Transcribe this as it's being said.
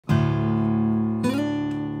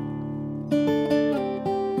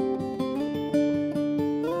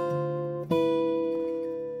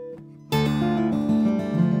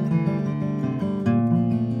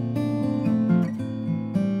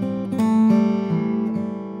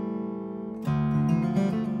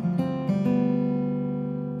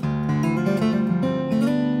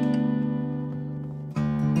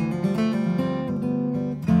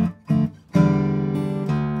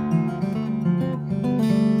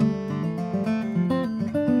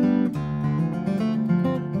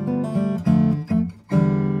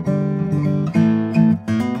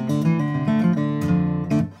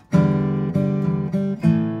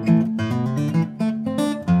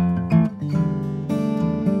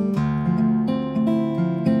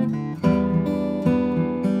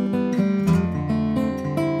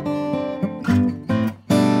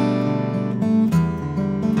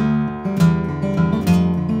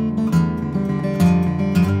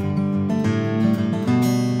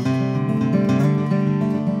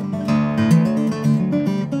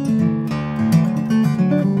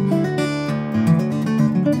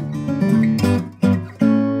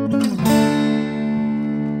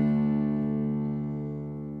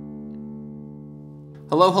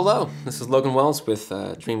Hello, hello. This is Logan Wells with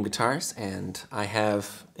Dream Guitars, and I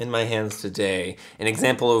have in my hands today an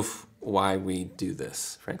example of why we do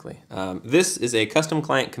this, frankly. This is a custom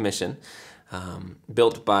client commission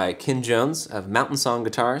built by Ken Jones of Mountain Song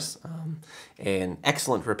Guitars, an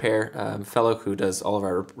excellent repair fellow who does all of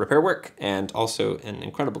our repair work, and also an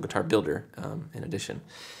incredible guitar builder in addition.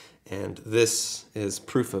 And this is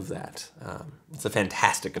proof of that. It's a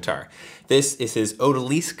fantastic guitar. This is his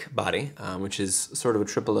Odalisque body, which is sort of a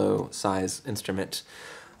triplo size instrument.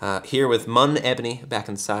 Here with Mun Ebony back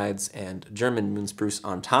and sides and German Moon Spruce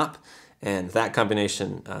on top. And that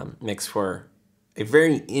combination makes for a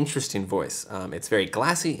very interesting voice. It's very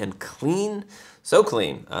glassy and clean, so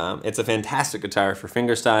clean. It's a fantastic guitar for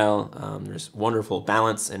fingerstyle. There's wonderful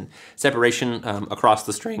balance and separation across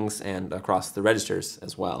the strings and across the registers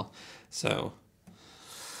as well. So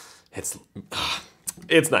it's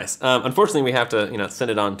nice. Unfortunately, we have to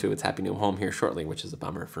send it on to its happy new home here shortly, which is a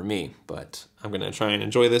bummer for me. But I'm going to try and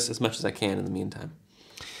enjoy this as much as I can in the meantime.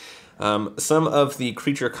 Some of the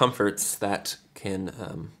creature comforts that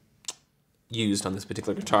can used on this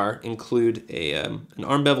particular guitar include an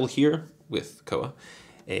arm bevel here with koa,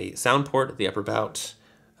 a sound port at the upper bout,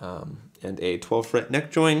 and a 12-fret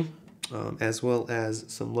neck join, as well as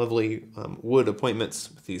some lovely wood appointments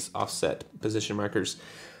with these offset position markers,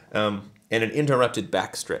 and an interrupted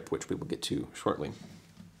back strip, which we will get to shortly.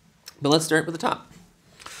 But let's start with the top.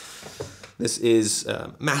 This is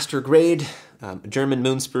master grade German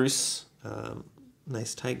Moon Spruce.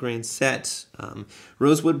 Nice tight grain set,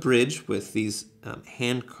 rosewood bridge with these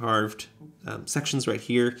hand-carved sections right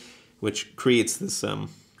here, which creates this kind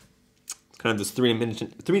of this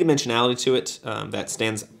three-dimensionality to it that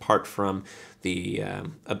stands apart from the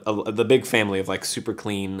big family of like super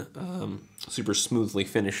clean, super smoothly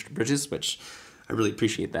finished bridges, which I really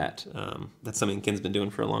appreciate that. That's something Ken's been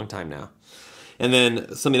doing for a long time now. And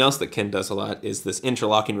then something else that Ken does a lot is this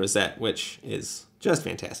interlocking rosette, which is just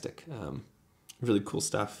fantastic. Really cool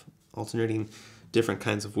stuff, alternating different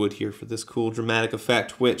kinds of wood here for this cool dramatic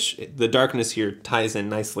effect, which the darkness here ties in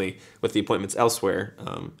nicely with the appointments elsewhere,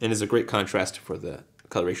 and is a great contrast for the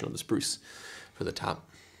coloration of the spruce for the top.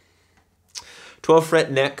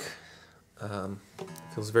 12-fret neck,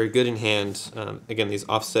 feels very good in hand. Again, these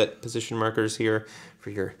offset position markers here for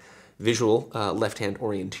your visual left-hand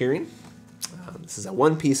orienteering. This is a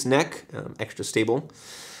one-piece neck, extra stable.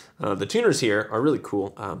 The tuners here are really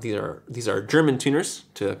cool. These are German tuners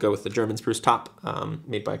to go with the German spruce top,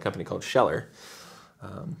 made by a company called Scheller.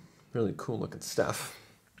 Really cool looking stuff.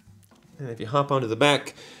 And if you hop onto the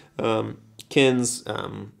back, Ken's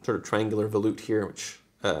sort of triangular volute here, which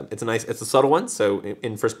it's a subtle one. So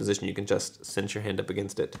in first position, you can just cinch your hand up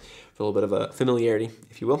against it for a little bit of a familiarity,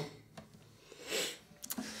 if you will.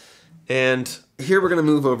 And here we're going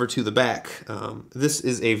to move over to the back. This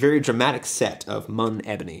is a very dramatic set of Mun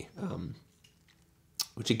Ebony,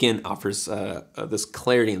 which again offers this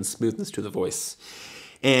clarity and smoothness to the voice.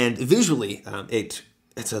 And visually,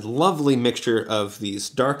 it's a lovely mixture of these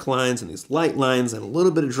dark lines and these light lines and a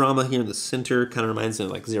little bit of drama here in the center. Kind of reminds me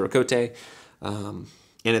of like Zero Cote.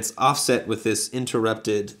 And it's offset with this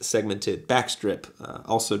interrupted, segmented backstrip,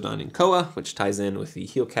 also done in koa, which ties in with the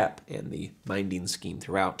heel cap and the binding scheme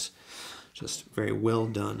throughout. Just very well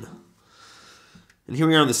done. And here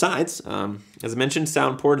we are on the sides. As I mentioned,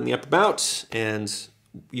 sound port in the upper bout, and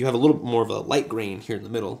you have a little more of a light grain here in the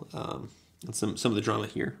middle, and some of the drama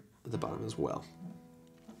here at the bottom as well.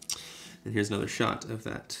 And here's another shot of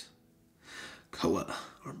that koa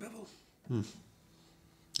arm bevel.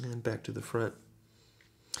 And back to the front.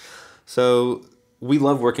 So we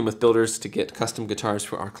love working with builders to get custom guitars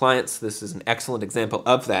for our clients. This is an excellent example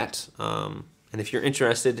of that. And if you're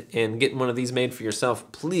interested in getting one of these made for yourself,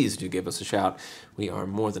 please do give us a shout. We are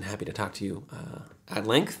more than happy to talk to you at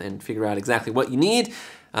length and figure out exactly what you need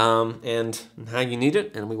and how you need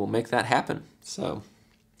it, and we will make that happen. So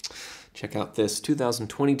check out this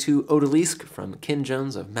 2022 Odalisque from Ken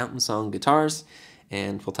Jones of Mountain Song Guitars,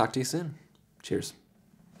 and we'll talk to you soon. Cheers.